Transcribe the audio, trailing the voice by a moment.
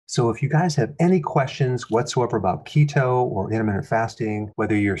So if you guys have any questions whatsoever about keto or intermittent fasting,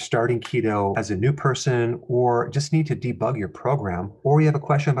 whether you're starting keto as a new person or just need to debug your program, or you have a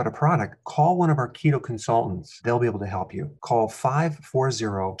question about a product, call one of our keto consultants. They'll be able to help you. Call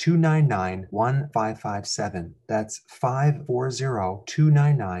 540-299-1557. That's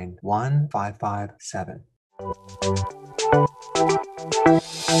 540-299-1557.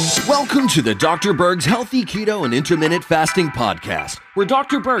 Welcome to the Dr. Berg's Healthy Keto and Intermittent Fasting Podcast, where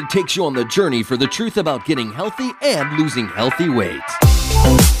Dr. Berg takes you on the journey for the truth about getting healthy and losing healthy weight.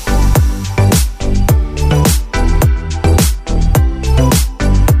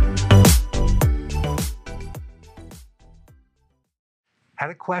 Had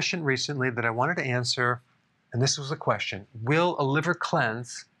a question recently that I wanted to answer, and this was the question: will a liver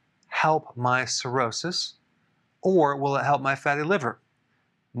cleanse help my cirrhosis, or will it help my fatty liver?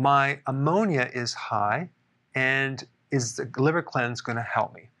 My ammonia is high, and is the liver cleanse going to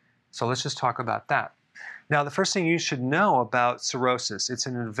help me? So let's just talk about that. Now, the first thing you should know about cirrhosis, it's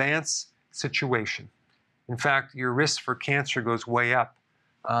an advanced situation. In fact, your risk for cancer goes way up.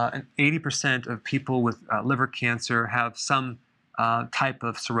 And 80% of people with liver cancer have some type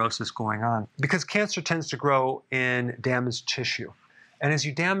of cirrhosis going on, because cancer tends to grow in damaged tissue. And as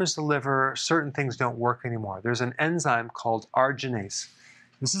you damage the liver, certain things don't work anymore. There's an enzyme called arginase.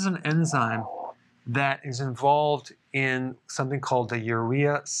 This is an enzyme that is involved in something called the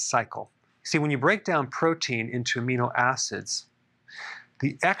urea cycle. See, when you break down protein into amino acids,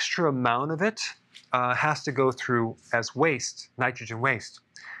 the extra amount of it has to go through as waste, nitrogen waste.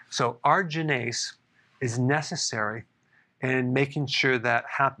 So arginase is necessary in making sure that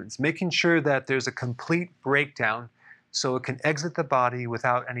happens, making sure that there's a complete breakdown so it can exit the body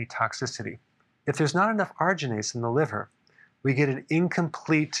without any toxicity. If there's not enough arginase in the liver, we get an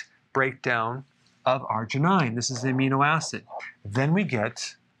incomplete breakdown of arginine. This is the amino acid. Then we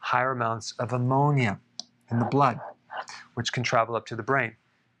get higher amounts of ammonia in the blood, which can travel up to the brain.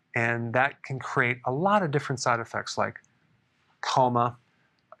 And that can create a lot of different side effects like coma,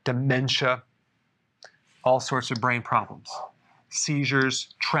 dementia, all sorts of brain problems,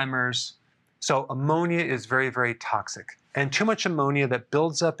 seizures, tremors. So ammonia is very, very toxic. And too much ammonia that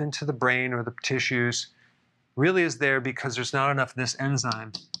builds up into the brain or the tissues really is there because there's not enough of this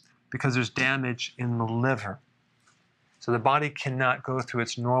enzyme, because there's damage in the liver. So the body cannot go through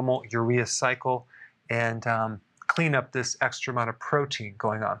its normal urea cycle and clean up this extra amount of protein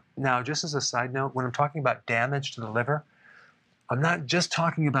going on. Now, just as a side note, when I'm talking about damage to the liver, I'm not just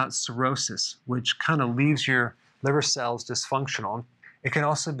talking about cirrhosis, which kind of leaves your liver cells dysfunctional. It can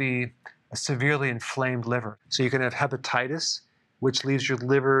also be a severely inflamed liver. So you can have hepatitis, which leaves your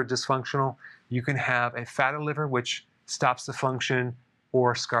liver dysfunctional. You can have a fatty liver, which stops the function,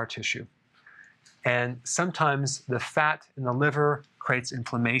 or scar tissue. And sometimes the fat in the liver creates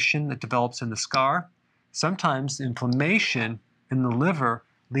inflammation that develops in the scar. Sometimes the inflammation in the liver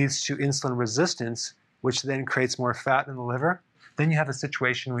leads to insulin resistance, which then creates more fat in the liver. Then you have a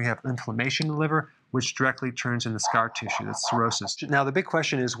situation where you have inflammation in the liver, which directly turns into scar tissue. That's cirrhosis. Now, the big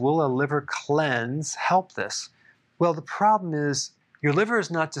question is, will a liver cleanse help this? Well, the problem is your liver is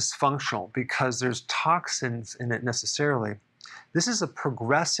not dysfunctional because there's toxins in it necessarily. This is a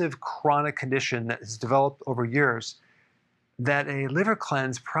progressive chronic condition that has developed over years that a liver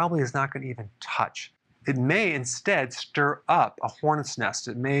cleanse probably is not going to even touch. It may instead stir up a hornet's nest.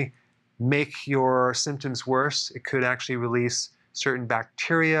 It may make your symptoms worse. It could actually release certain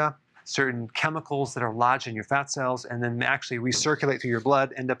bacteria, certain chemicals that are lodged in your fat cells, and then actually recirculate through your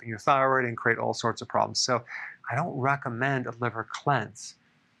blood, end up in your thyroid, and create all sorts of problems. So I don't recommend a liver cleanse.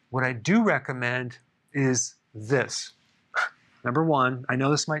 What I do recommend is this. Number one, I know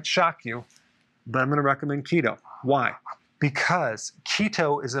this might shock you, but I'm going to recommend keto. Why? Because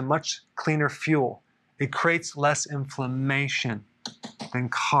keto is a much cleaner fuel. It creates less inflammation than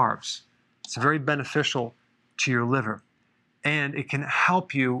carbs. It's very beneficial to your liver. And it can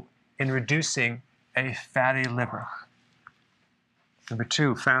help you in reducing a fatty liver. Number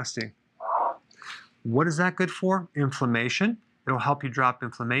two, fasting. What is that good for? Inflammation. It'll help you drop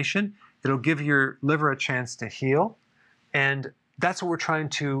inflammation. It'll give your liver a chance to heal. And that's what we're trying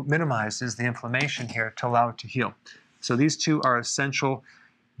to minimize, is the inflammation here, to allow it to heal. So these two are essential.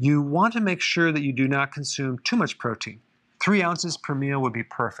 You want to make sure that you do not consume too much protein. 3 ounces per meal would be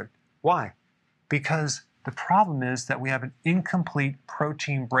perfect. Why? Because the problem is that we have an incomplete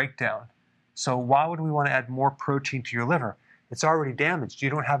protein breakdown. So why would we want to add more protein to your liver? It's already damaged. You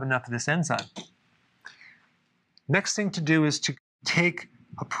don't have enough of this enzyme. Next thing to do is to take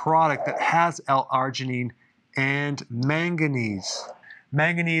a product that has L-arginine and manganese.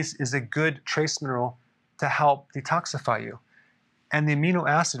 Manganese is a good trace mineral to help detoxify you. And the amino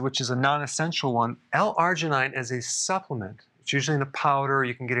acid, which is a non-essential one, L-arginine as a supplement, it's usually in a powder,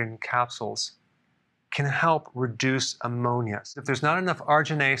 you can get it in capsules, can help reduce ammonia. If there's not enough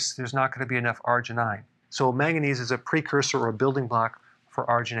arginase, there's not going to be enough arginine. So manganese is a precursor or a building block for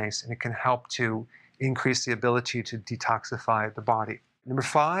arginase, and it can help to increase the ability to detoxify the body. Number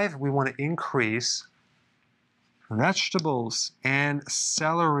 5, we want to increase vegetables and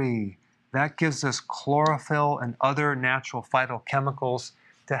celery. That gives us chlorophyll and other natural phytochemicals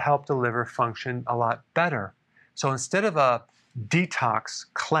to help the liver function a lot better. So instead of a detox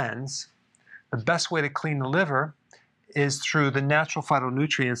cleanse, the best way to clean the liver is through the natural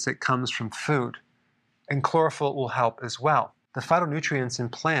phytonutrients that comes from food. And chlorophyll will help as well. The phytonutrients in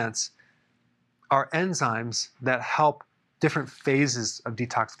plants are enzymes that help different phases of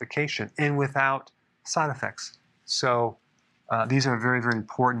detoxification and without side effects. So these are very, very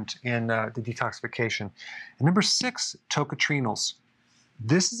important in the detoxification. And number 6, tocotrienols.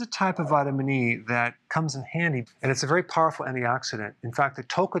 This is a type of vitamin E that comes in handy, and it's a very powerful antioxidant. In fact, the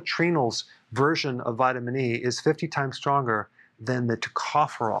tocotrienols version of vitamin E is 50 times stronger than the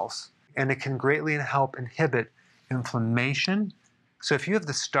tocopherols, and it can greatly help inhibit inflammation. So if you have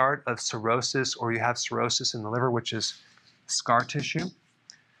the start of cirrhosis or you have cirrhosis in the liver, which is scar tissue,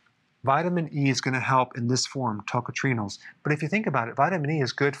 vitamin E is going to help in this form, tocotrienols. But if you think about it, vitamin E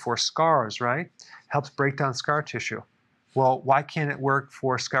is good for scars, right? Helps break down scar tissue. Well, why can't it work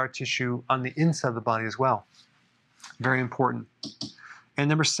for scar tissue on the inside of the body as well? Very important. And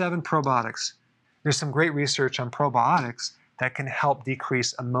number 7, probiotics. There's some great research on probiotics that can help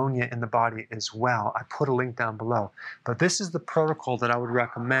decrease ammonia in the body as well. I put a link down below. But this is the protocol that I would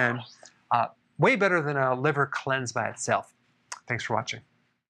recommend. Way better than a liver cleanse by itself. Thanks for watching.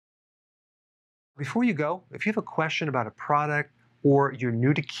 Before you go, if you have a question about a product, or you're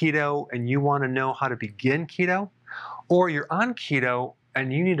new to keto and you want to know how to begin keto, or you're on keto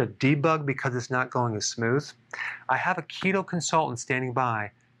and you need a debug because it's not going as smooth, I have a keto consultant standing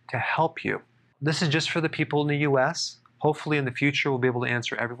by to help you. This is just for the people in the US. Hopefully in the future we'll be able to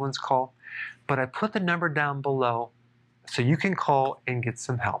answer everyone's call. But I put the number down below so you can call and get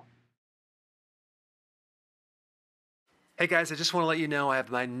some help. Hey guys, I just want to let you know I have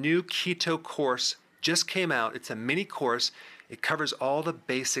my new keto course just came out. It's a mini course. It covers all the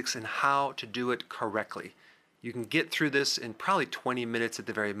basics and how to do it correctly. You can get through this in probably 20 minutes at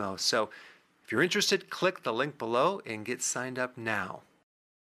the very most. So if you're interested, click the link below and get signed up now.